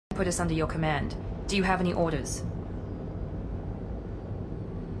put us under your command. Do you have any orders?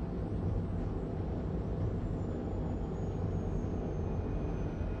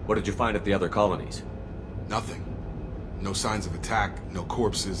 What did you find at the other colonies? Nothing. No signs of attack, no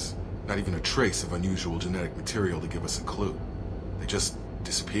corpses, not even a trace of unusual genetic material to give us a clue. They just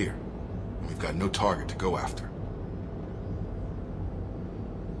disappear, and we've got no target to go after.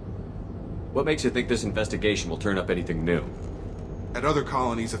 What makes you think this investigation will turn up anything new? At other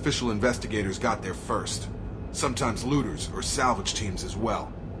colonies, official investigators got there first. Sometimes looters or salvage teams as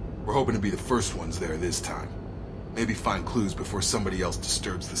well. We're hoping to be the first ones there this time. Maybe find clues before somebody else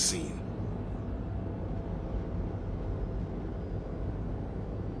disturbs the scene.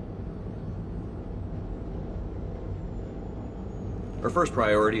 Our first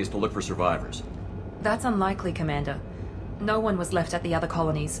priority is to look for survivors. That's unlikely, Commander. No one was left at the other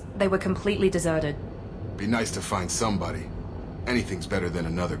colonies. They were completely deserted. Be nice to find somebody. Anything's better than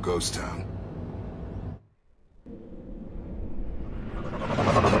another ghost town.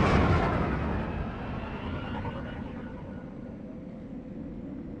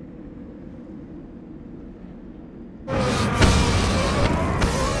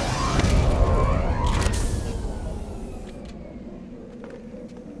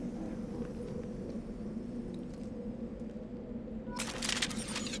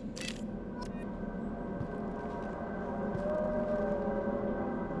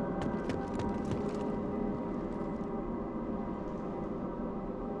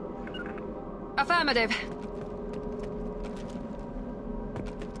 Affirmative.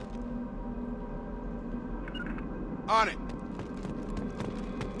 On it.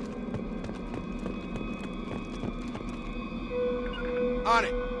 On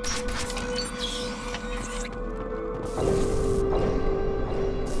it.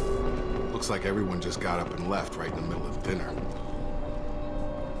 Looks like everyone just got up and left right in the middle of dinner.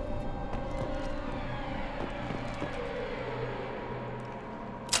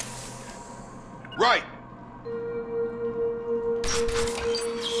 Right!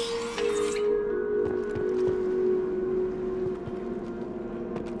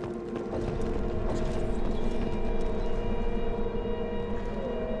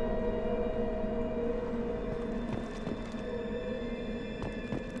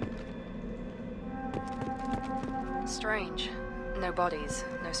 Strange. No bodies,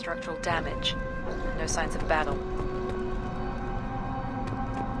 no structural damage, no signs of battle.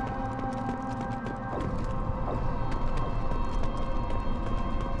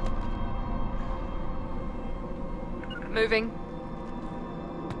 Moving.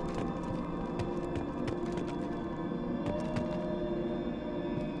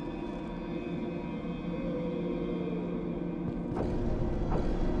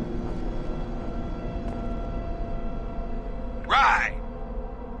 Right!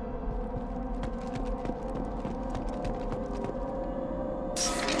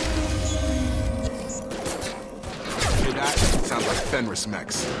 Hear that? Sounds like Fenris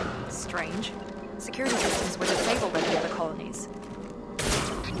mechs. Strange. Security systems were disabled at the other colonies.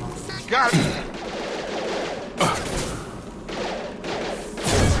 Got it!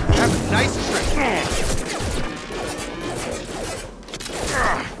 Have a nice trip.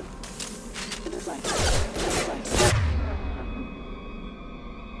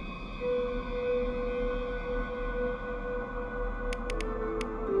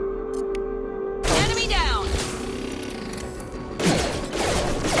 Enemy down!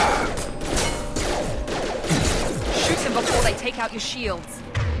 Shoot them before they take out your shields.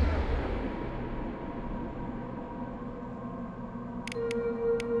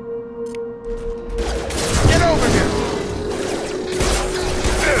 Get over here!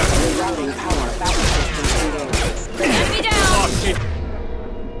 Rerouting power. Battle systems engaged. Enemy down!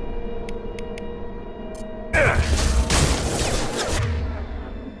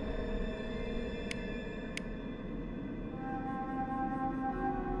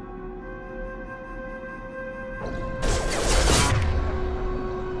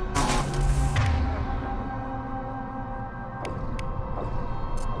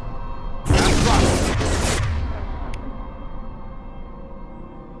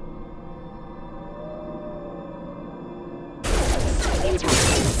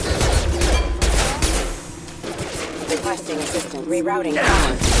 Requesting assistance. Rerouting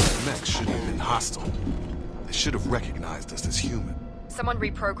power. The mechs shouldn't have been hostile. They should have recognized us as human. Someone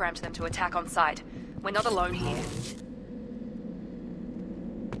reprogrammed them to attack on sight. We're not alone here.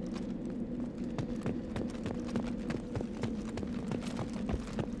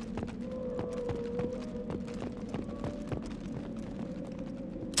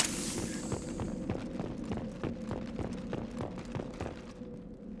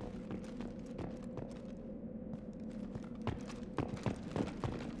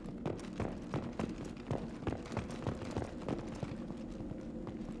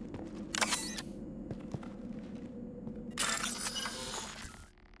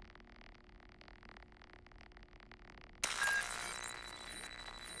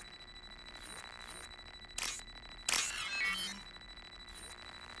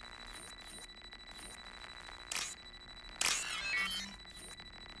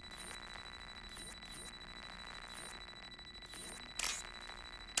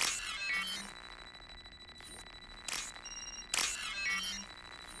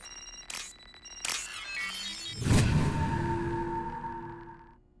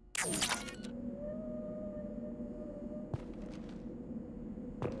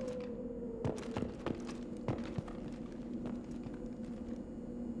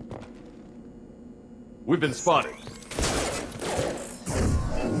 We've been spotted.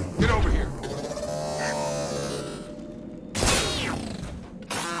 Get over here.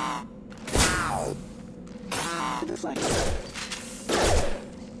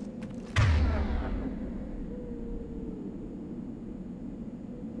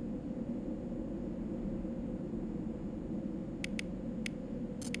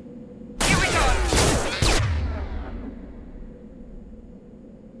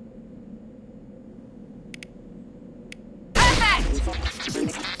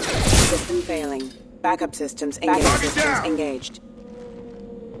 System failing. Backup systems engaged. Backup systems engaged.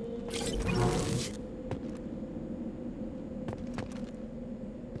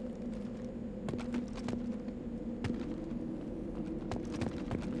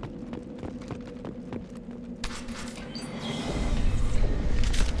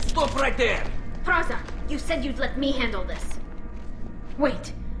 Stop right there! Praza, you said you'd let me handle this.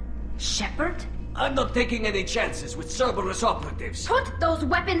 Wait, Shepard? I'm not taking any chances with Cerberus operatives. Put those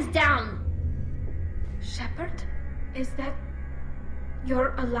weapons down! Shepard? Is that...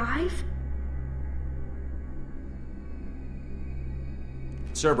 you're alive?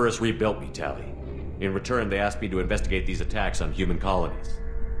 Cerberus rebuilt me, Tally. In return, they asked me to investigate these attacks on human colonies.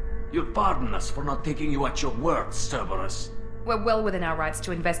 You'll pardon us for not taking you at your word, Cerberus. We're well within our rights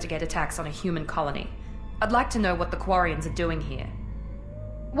to investigate attacks on a human colony. I'd like to know what the Quarians are doing here.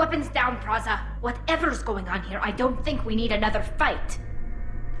 Weapons down, Praza. Whatever's going on here, I don't think we need another fight.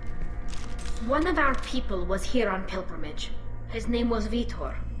 One of our people was here on pilgrimage. His name was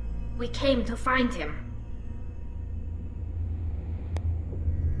Vitor. We came to find him.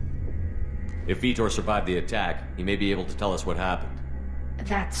 If Vitor survived the attack, he may be able to tell us what happened.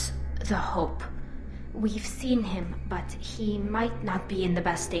 That's the hope. We've seen him, but he might not be in the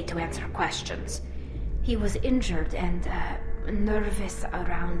best state to answer questions. He was injured and, nervous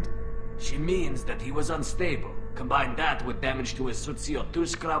around... She means that he was unstable. Combine that with damage to his suit CO2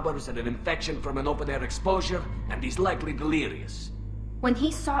 scrubbers and an infection from an open-air exposure, and he's likely delirious. When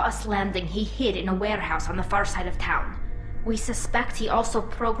he saw us landing, he hid in a warehouse on the far side of town. We suspect he also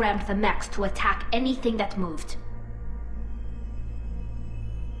programmed the mechs to attack anything that moved.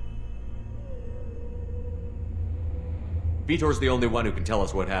 Vitor's the only one who can tell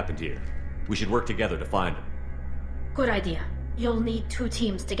us what happened here. We should work together to find him. Good idea. You'll need 2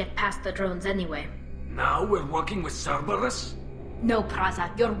 teams to get past the drones anyway. Now we're working with Cerberus? No,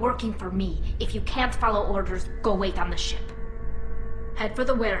 Praza, you're working for me. If you can't follow orders, go wait on the ship. Head for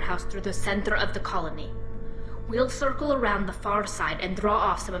the warehouse through the center of the colony. We'll circle around the far side and draw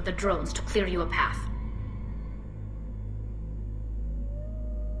off some of the drones to clear you a path.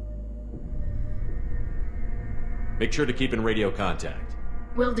 Make sure to keep in radio contact.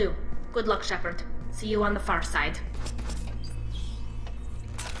 Will do. Good luck, Shepard. See you on the far side.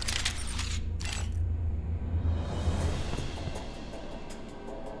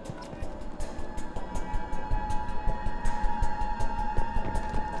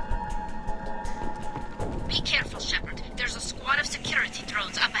 Be careful, Shepard. There's a squad of security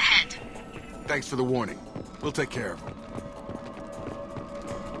drones up ahead. Thanks for the warning. We'll take care of them.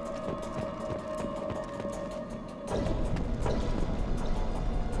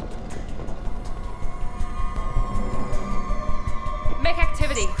 Make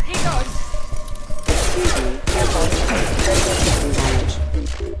activity. Here goes. Excuse me, careful. Critical system damage.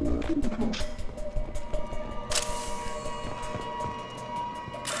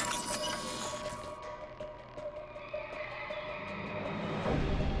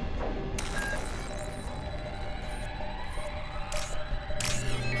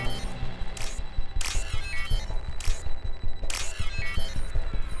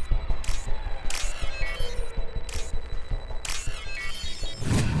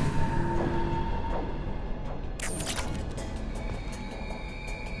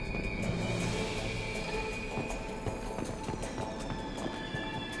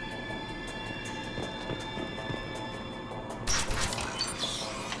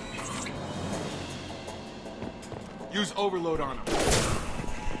 Use overload on them.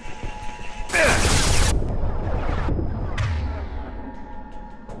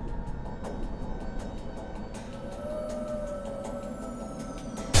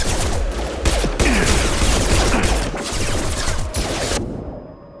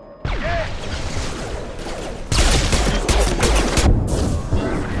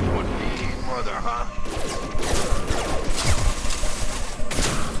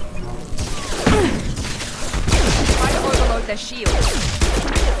 Try to overload their shields.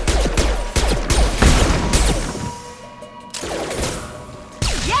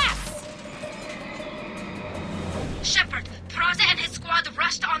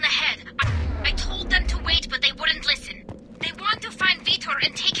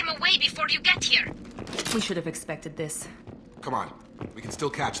 We should have expected this. Come on, we can still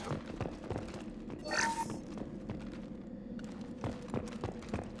catch them.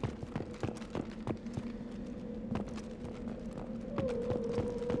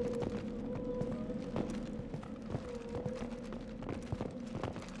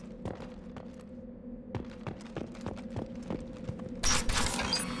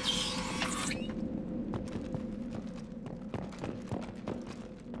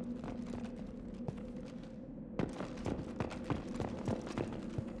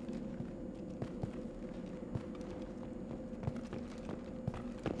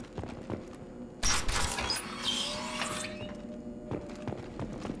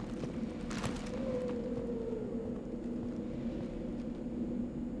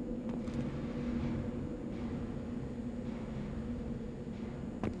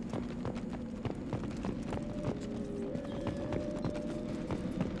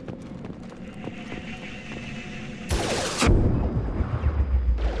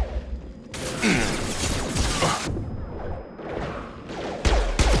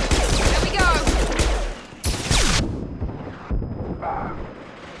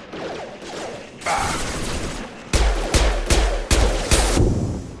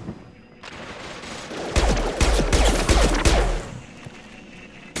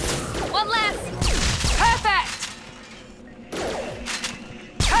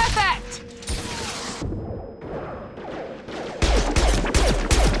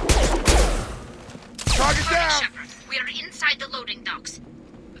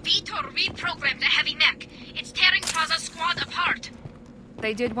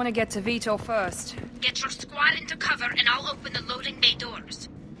 They did want to get to Vito first. Get your squad into cover and I'll open the loading bay doors.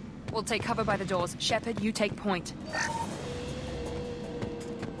 We'll take cover by the doors. Shepard, you take point.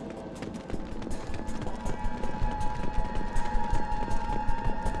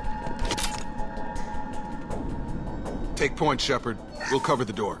 Take point, Shepard. We'll cover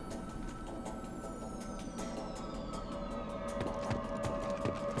the door.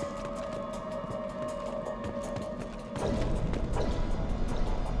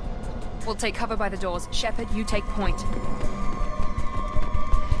 We'll take cover by the doors. Shepard, you take point.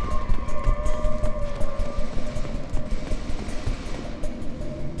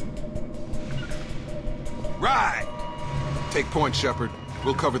 Right! Take point, Shepard.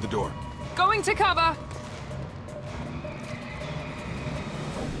 We'll cover the door. Going to cover!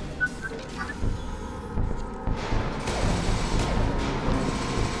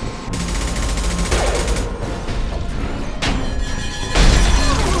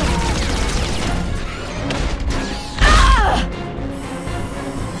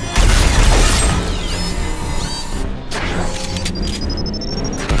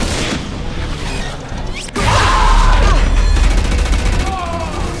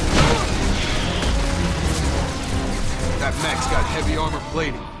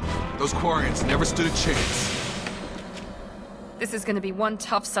 Those Quarians never stood a chance. This is gonna be one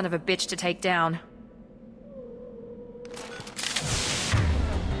tough son of a bitch to take down.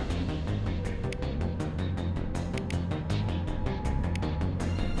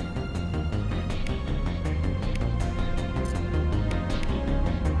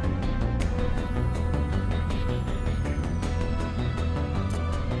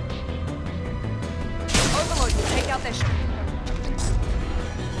 Overload will take out their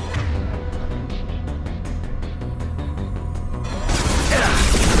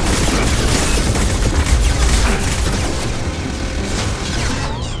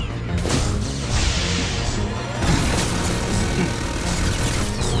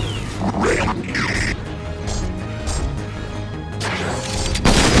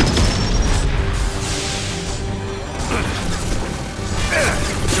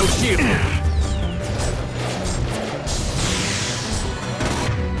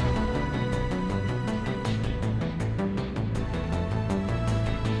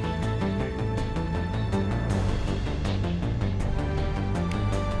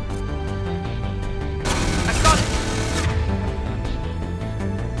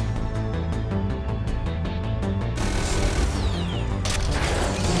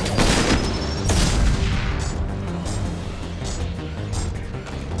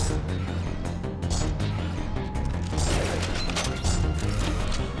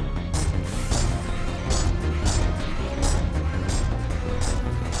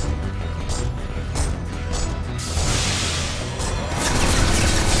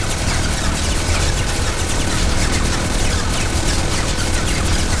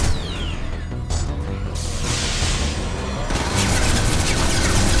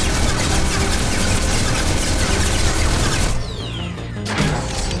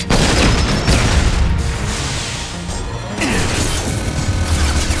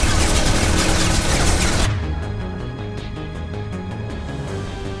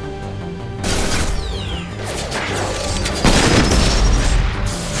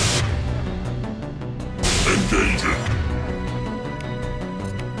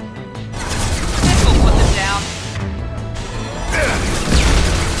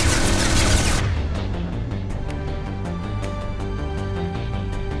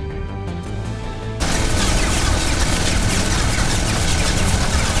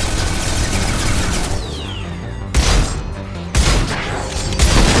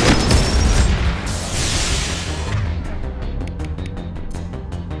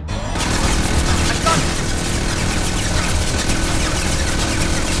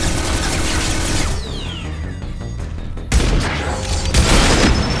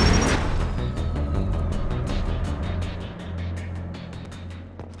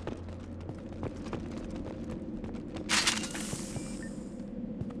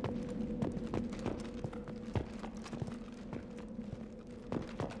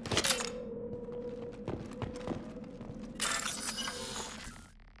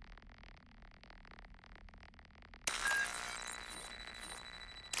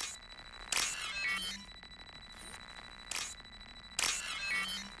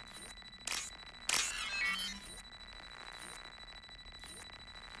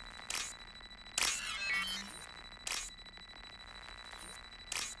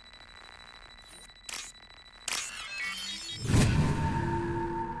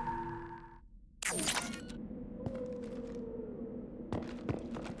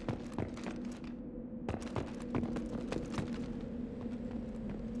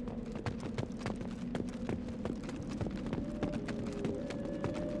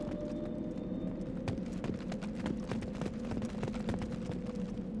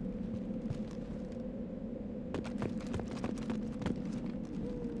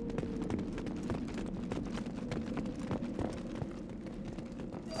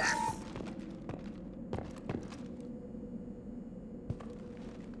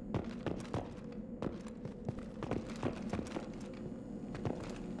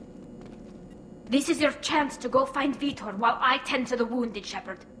This is your chance to go find Vitor while I tend to the wounded,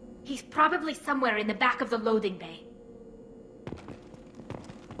 Shepard. He's probably somewhere in the back of the loading bay.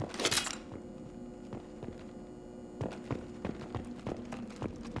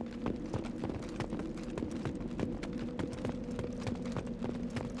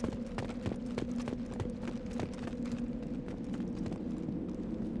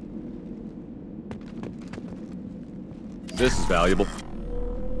 This is valuable.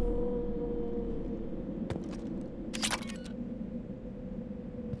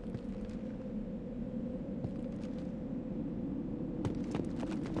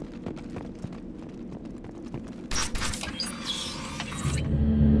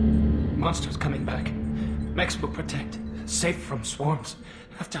 Monsters coming back. Mechs will protect. Safe from swarms.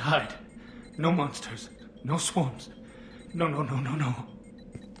 Have to hide. No monsters. No swarms. No.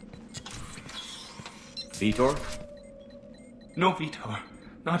 Vitor? No, Vitor.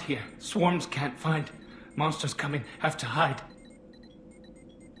 Not here. Swarms can't find. Monsters coming. Have to hide.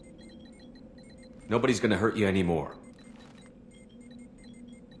 Nobody's gonna hurt you anymore.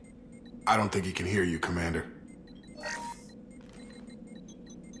 I don't think he can hear you, Commander.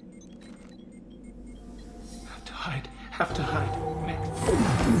 Have to hide.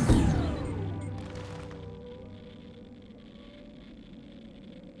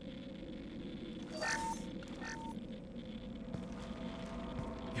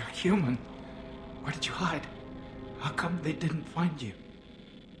 You're human. Where did you hide? How come they didn't find you?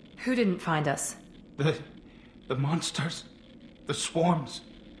 Who didn't find us? The monsters. The swarms.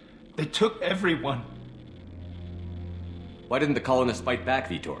 They took everyone. Why didn't the colonists fight back,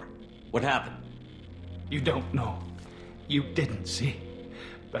 Vitor? What happened? You don't know. You didn't see.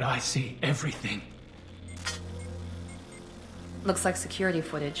 But I see everything. Looks like security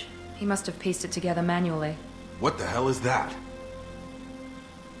footage. He must have pieced it together manually. What the hell is that?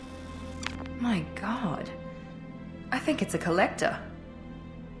 My god. I think it's a collector.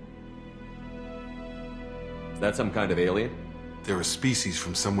 Is that some kind of alien? They're a species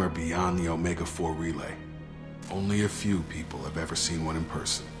from somewhere beyond the Omega-4 relay. Only a few people have ever seen one in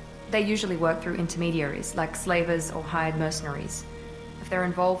person. They usually work through intermediaries, like slavers or hired mercenaries. If they're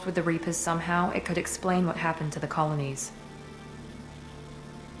involved with the Reapers somehow, it could explain what happened to the colonies.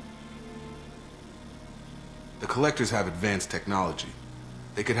 The Collectors have advanced technology.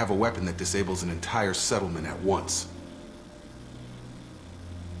 They could have a weapon that disables an entire settlement at once.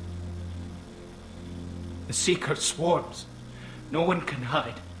 The Seeker swarms. No one can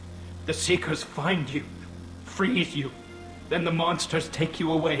hide. The Seekers find you, freeze you, then the monsters take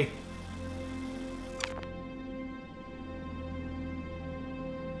you away.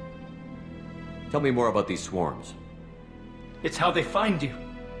 Tell me more about these swarms. It's how they find you.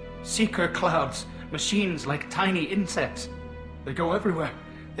 Seeker clouds, machines like tiny insects. They go everywhere.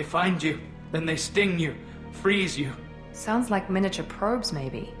 They find you, then they sting you, freeze you. Sounds like miniature probes,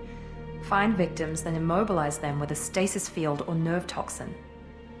 maybe. Find victims, then immobilize them with a stasis field or nerve toxin.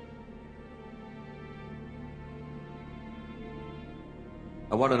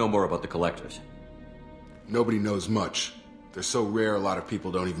 I want to know more about the Collectors. Nobody knows much. They're so rare, a lot of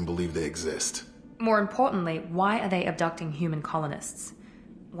people don't even believe they exist. More importantly, why are they abducting human colonists?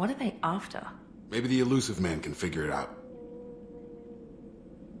 What are they after? Maybe the Elusive Man can figure it out.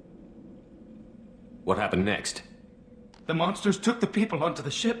 What happened next? The monsters took the people onto the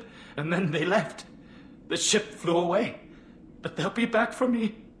ship, and then they left. The ship flew away. But they'll be back for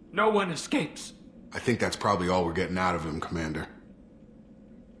me. No one escapes. I think that's probably all we're getting out of him, Commander.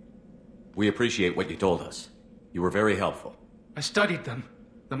 We appreciate what you told us. You were very helpful. I studied them.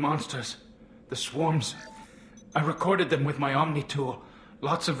 The monsters. The swarms. I recorded them with my Omni tool.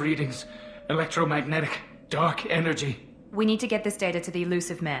 Lots of readings. Electromagnetic. Dark energy. We need to get this data to the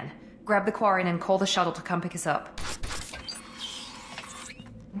Elusive Man. Grab the Quarren and call the shuttle to come pick us up.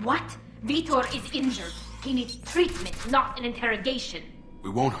 What? Vitor is injured. He needs treatment, not an interrogation. We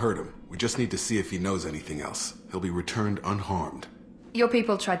won't hurt him. We just need to see if he knows anything else. He'll be returned unharmed. Your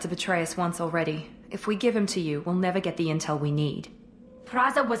people tried to betray us once already. If we give him to you, we'll never get the intel we need.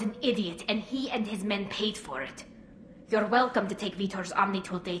 Praza was an idiot, and he and his men paid for it. You're welcome to take Vitor's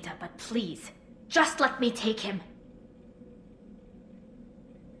Omnitool data, but please, just let me take him.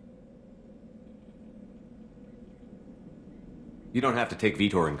 You don't have to take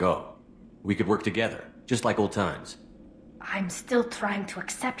Vitor and go. We could work together, just like old times. I'm still trying to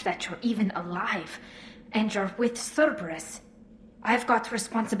accept that you're even alive, and you're with Cerberus. I've got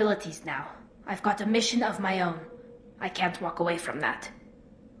responsibilities now. I've got a mission of my own. I can't walk away from that.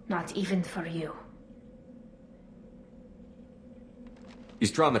 Not even for you.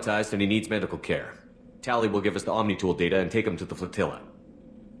 He's traumatized and he needs medical care. Tally will give us the Omnitool data and take him to the flotilla.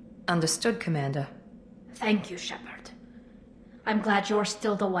 Understood, Commander. Thank you, Shepard. I'm glad you're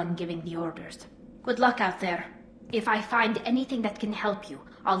still the one giving the orders. Good luck out there. If I find anything that can help you,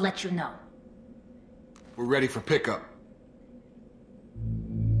 I'll let you know. We're ready for pickup.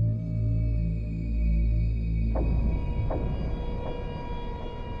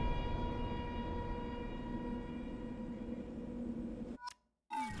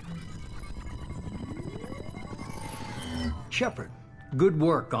 Shepard, good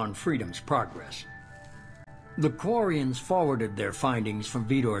work on Freedom's progress. The Quarians forwarded their findings from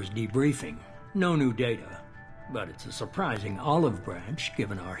Vidor's debriefing. No new data, but it's a surprising olive branch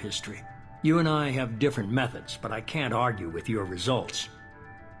given our history. You and I have different methods, but I can't argue with your results.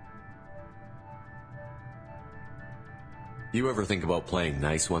 You ever think about playing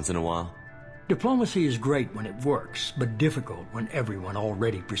nice once in a while? Diplomacy is great when it works, but difficult when everyone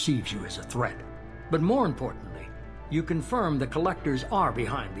already perceives you as a threat. But more importantly, you confirm the Collectors are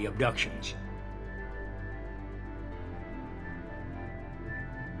behind the abductions.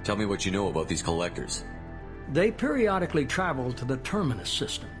 Tell me what you know about these Collectors. They periodically travel to the Terminus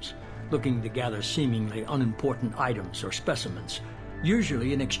systems, looking to gather seemingly unimportant items or specimens,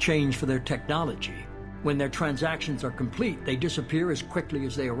 usually in exchange for their technology. When their transactions are complete, they disappear as quickly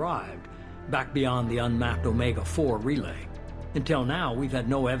as they arrived, back beyond the unmapped Omega-4 relay. Until now, we've had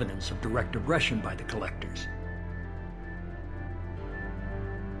no evidence of direct aggression by the Collectors.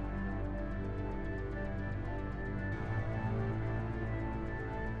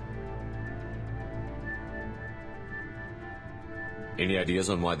 Any ideas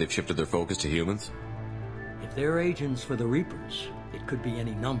on why they've shifted their focus to humans? If they're agents for the Reapers, it could be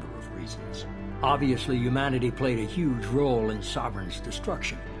any number of reasons. Obviously, humanity played a huge role in Sovereign's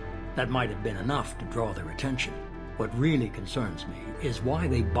destruction. That might have been enough to draw their attention. What really concerns me is why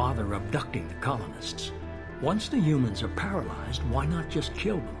they bother abducting the colonists. Once the humans are paralyzed, why not just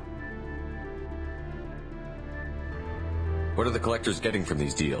kill them? What are the Collectors getting from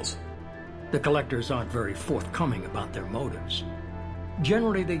these deals? The Collectors aren't very forthcoming about their motives.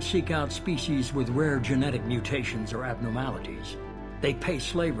 Generally, they seek out species with rare genetic mutations or abnormalities. They pay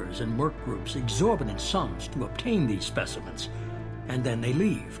slavers and work groups exorbitant sums to obtain these specimens, and then they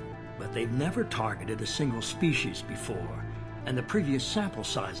leave. But they've never targeted a single species before, and the previous sample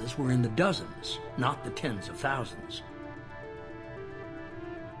sizes were in the dozens, not the tens of thousands.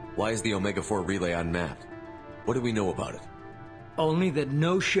 Why is the Omega-4 relay unmapped? What do we know about it? Only that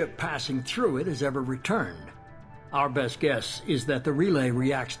no ship passing through it has ever returned. Our best guess is that the relay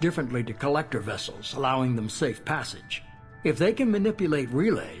reacts differently to collector vessels, allowing them safe passage. If they can manipulate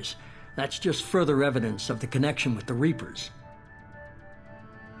relays, that's just further evidence of the connection with the Reapers.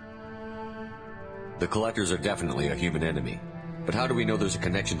 The Collectors are definitely a human enemy, but how do we know there's a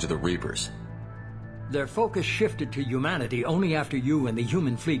connection to the Reapers? Their focus shifted to humanity only after you and the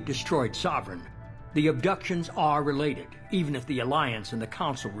human fleet destroyed Sovereign. The abductions are related, even if the Alliance and the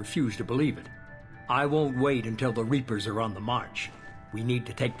Council refuse to believe it. I won't wait until the Reapers are on the march. We need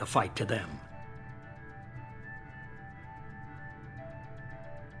to take the fight to them.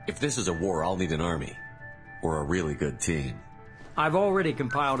 If this is a war, I'll need an army. Or a really good team. I've already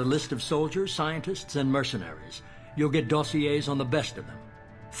compiled a list of soldiers, scientists, and mercenaries. You'll get dossiers on the best of them.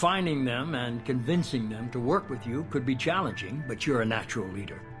 Finding them and convincing them to work with you could be challenging, but you're a natural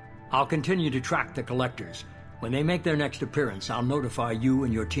leader. I'll continue to track the Collectors. When they make their next appearance, I'll notify you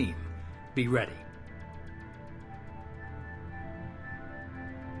and your team. Be ready.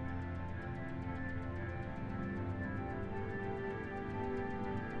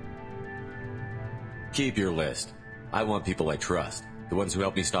 Keep your list. I want people I trust. The ones who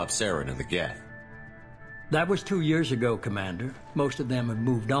helped me stop Saren and the Geth. That was 2 years ago, Commander. Most of them have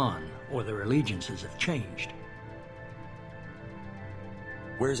moved on, or their allegiances have changed.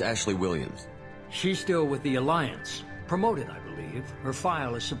 Where's Ashley Williams? She's still with the Alliance. Promoted, I believe. Her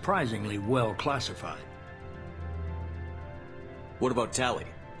file is surprisingly well classified. What about Tally?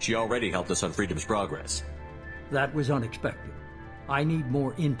 She already helped us on Freedom's progress. That was unexpected. I need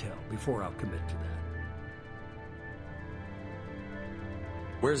more intel before I'll commit to that.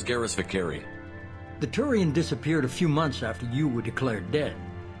 Where's Garrus Vicarian? The Turian disappeared a few months after you were declared dead.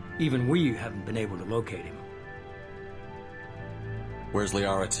 Even we haven't been able to locate him. Where's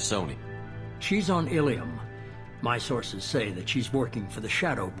Liara Tassoni? She's on Ilium. My sources say that she's working for the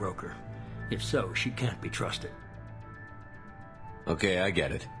Shadow Broker. If so, she can't be trusted. Okay, I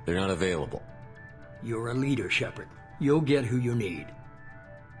get it. They're not available. You're a leader, Shepard. You'll get who you need.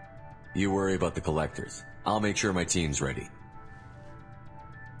 You worry about the Collectors. I'll make sure my team's ready.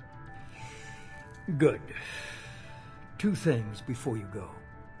 Good. 2 things before you go.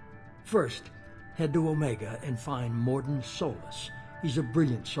 First, head to Omega and find Morden Solus. He's a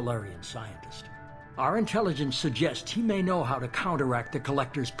brilliant Solarian scientist. Our intelligence suggests he may know how to counteract the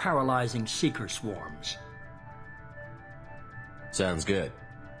Collector's paralyzing Seeker swarms. Sounds good.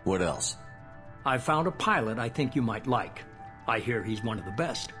 What else? I found a pilot I think you might like. I hear he's one of the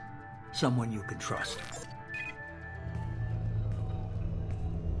best. Someone you can trust.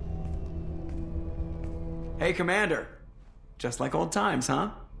 Hey, Commander. Just like old times,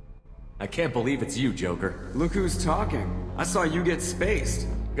 huh? I can't believe it's you, Joker. Look who's talking. I saw you get spaced.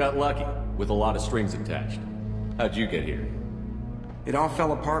 Got lucky, with a lot of strings attached. How'd you get here? It all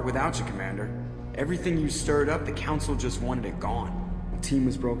fell apart without you, Commander. Everything you stirred up, the Council just wanted it gone. The team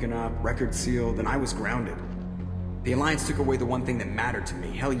was broken up, records sealed, and I was grounded. The Alliance took away the one thing that mattered to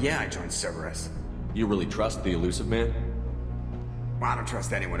me. Hell yeah, I joined Cerberus. You really trust the Elusive Man? Well, I don't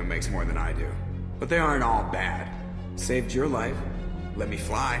trust anyone who makes more than I do. But they aren't all bad. Saved your life, let me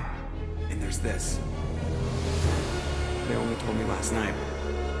fly, and there's this. They only told me last night.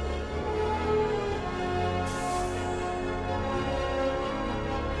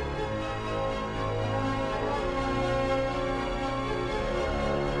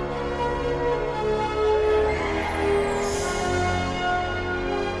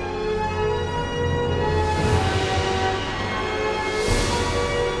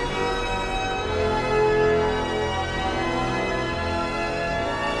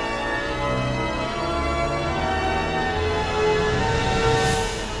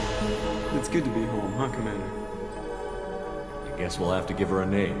 Good to be home, huh, Commander? I guess we'll have to give her a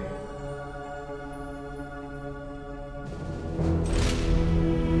name.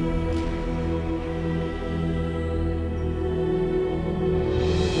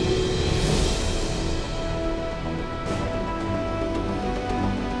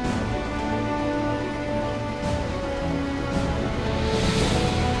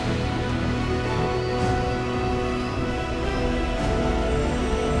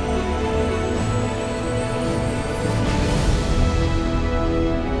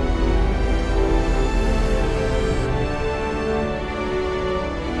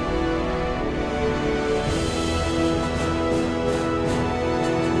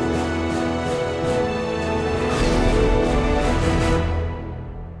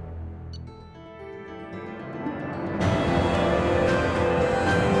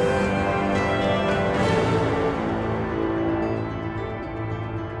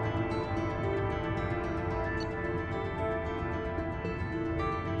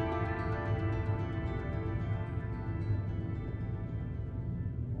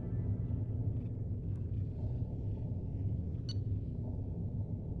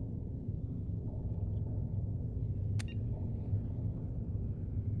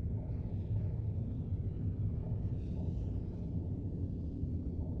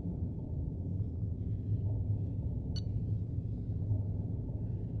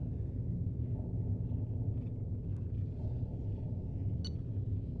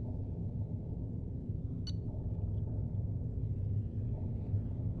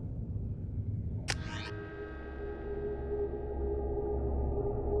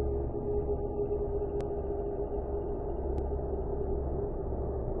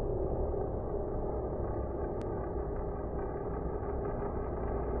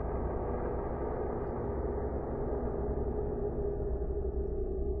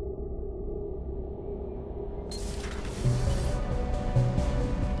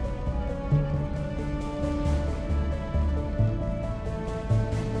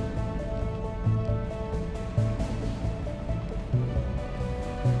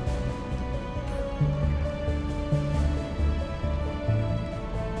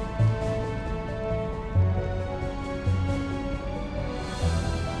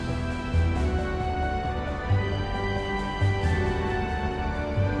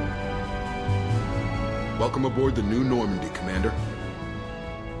 Welcome aboard the New Normandy, Commander.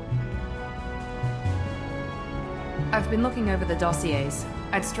 I've been looking over the dossiers.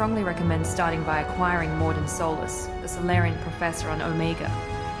 I'd strongly recommend starting by acquiring Morden Solus, the Solarian professor on Omega.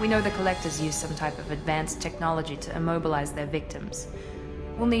 We know the Collectors use some type of advanced technology to immobilize their victims.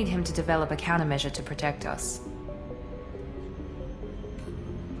 We'll need him to develop a countermeasure to protect us.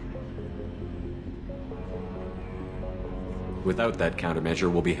 Without that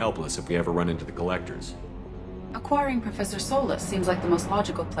countermeasure, we'll be helpless if we ever run into the Collectors. Acquiring Professor Solus seems like the most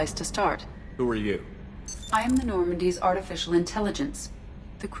logical place to start. Who are you? I am the Normandy's artificial intelligence.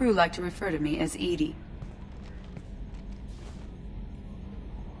 The crew like to refer to me as Edie.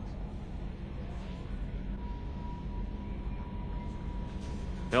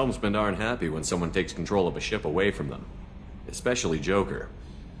 Helmsmen aren't happy when someone takes control of a ship away from them. Especially Joker.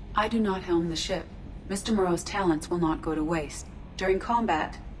 I do not helm the ship. Mr. Moreau's talents will not go to waste. During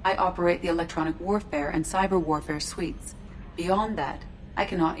combat, I operate the electronic warfare and cyber warfare suites. Beyond that, I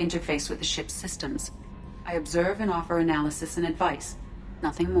cannot interface with the ship's systems. I observe and offer analysis and advice.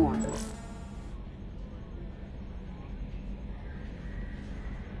 Nothing more.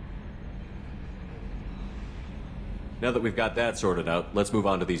 Now that we've got that sorted out, let's move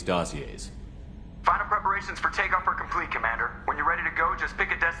on to these dossiers. Final preparations for takeoff are complete, Commander. When you're ready to go, just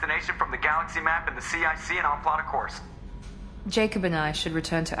pick a destination from the galaxy map in the CIC and I'll plot a course. Jacob and I should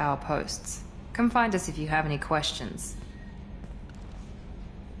return to our posts. Come find us if you have any questions.